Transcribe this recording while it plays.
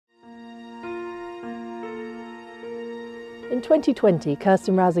In 2020,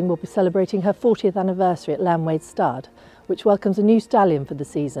 Kirsten Rousing will be celebrating her 40th anniversary at Lanwades stud, which welcomes a new stallion for the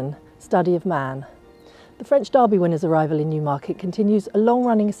season, Study of Man. The French Derby winner's arrival in Newmarket continues a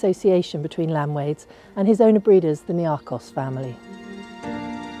long-running association between Lanwades and his owner breeders, the Niarchos family.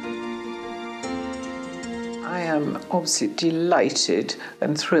 I am obviously delighted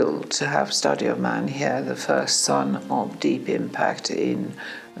and thrilled to have Study of Man here, the first son of Deep Impact in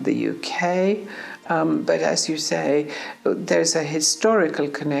the UK. But as you say, there's a historical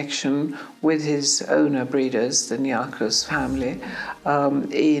connection with his owner breeders, the Niarchos family,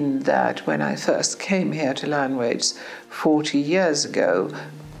 in that when I first came here to Lanwades 40 years ago,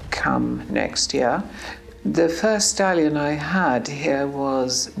 come next year, the first stallion I had here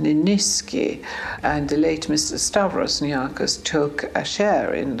was Niniski, and the late Mr. Stavros Niarchos took a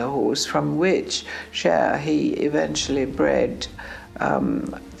share in the horse, from which share he eventually bred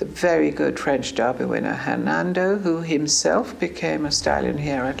the very good French Derby winner Hernando, who himself became a stallion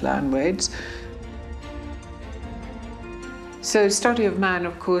here at Lanwades. So Study of Man,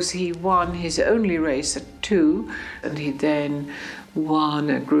 of course, he won his only race at 2, and he then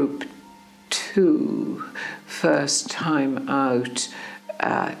won a Group 2 first time out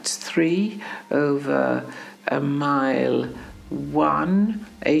at 3 over a mile 1,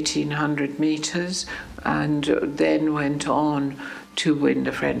 1800 metres, and then went on to win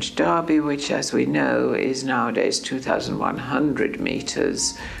the French Derby, which, as we know, is nowadays 2,100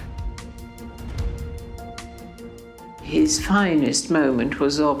 metres. His finest moment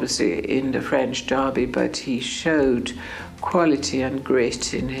was obviously in the French Derby, but he showed quality and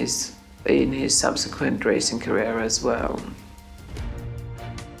grit in his subsequent racing career as well.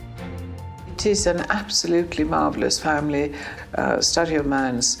 It is an absolutely marvellous family. Study of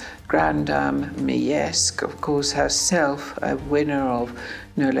Man's grandam, Miesk, of course, herself a winner of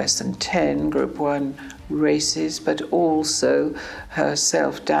no less than 10 Group 1 races, but also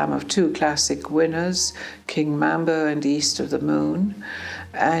herself dam of 2 classic winners, King Mambo and East of the Moon,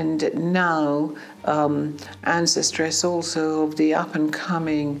 and now ancestress also of the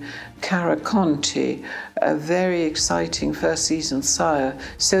up-and-coming Caraconti, a very exciting first-season sire.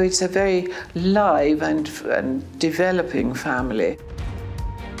 So it's a very live and developing family.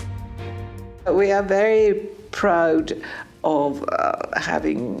 We are very proud of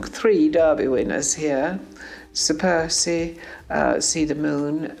having 3 Derby winners here: Sir Percy, See the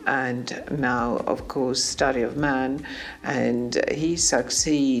Moon, and now, of course, Study of Man, and he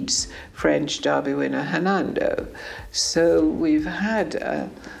succeeds French Derby winner Hernando. So we've had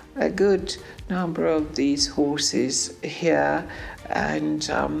a good number of these horses here, and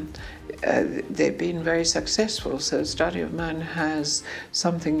they've been very successful, so Study of Man has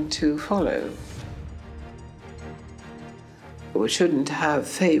something to follow. We shouldn't have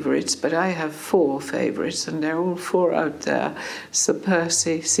favourites, but I have 4 favourites, and they're all 4 out there. Sir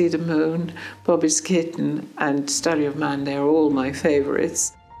Percy, See the Moon, Bobby's Kitten, and Study of Man, they're all my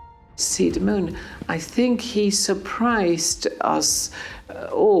favourites. See the Moon, I think he surprised us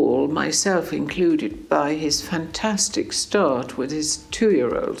all, myself included, by his fantastic start with his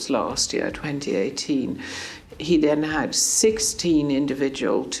 2-year-olds last year, 2018. He then had 16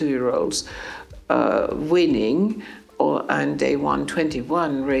 individual 2-year-olds winning, and they won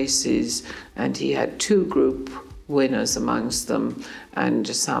 21 races, and he had 2 group winners amongst them and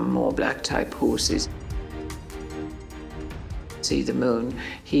some more black type horses. See the Moon,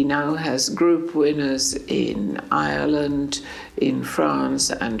 he now has group winners in Ireland, in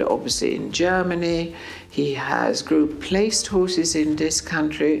France, and obviously in Germany. He has group placed horses in this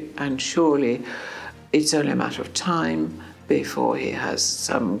country, and surely it's only a matter of time before he has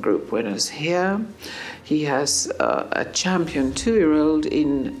some group winners here. He has a champion 2-year-old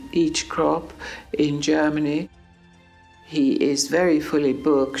in each crop in Germany. He is very fully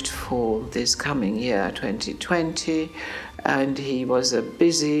booked for this coming year, 2020, and he was a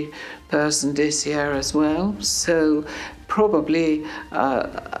busy person this year as well. So probably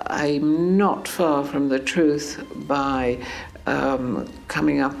I'm not far from the truth by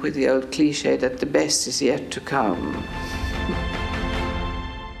coming up with the old cliche that the best is yet to come.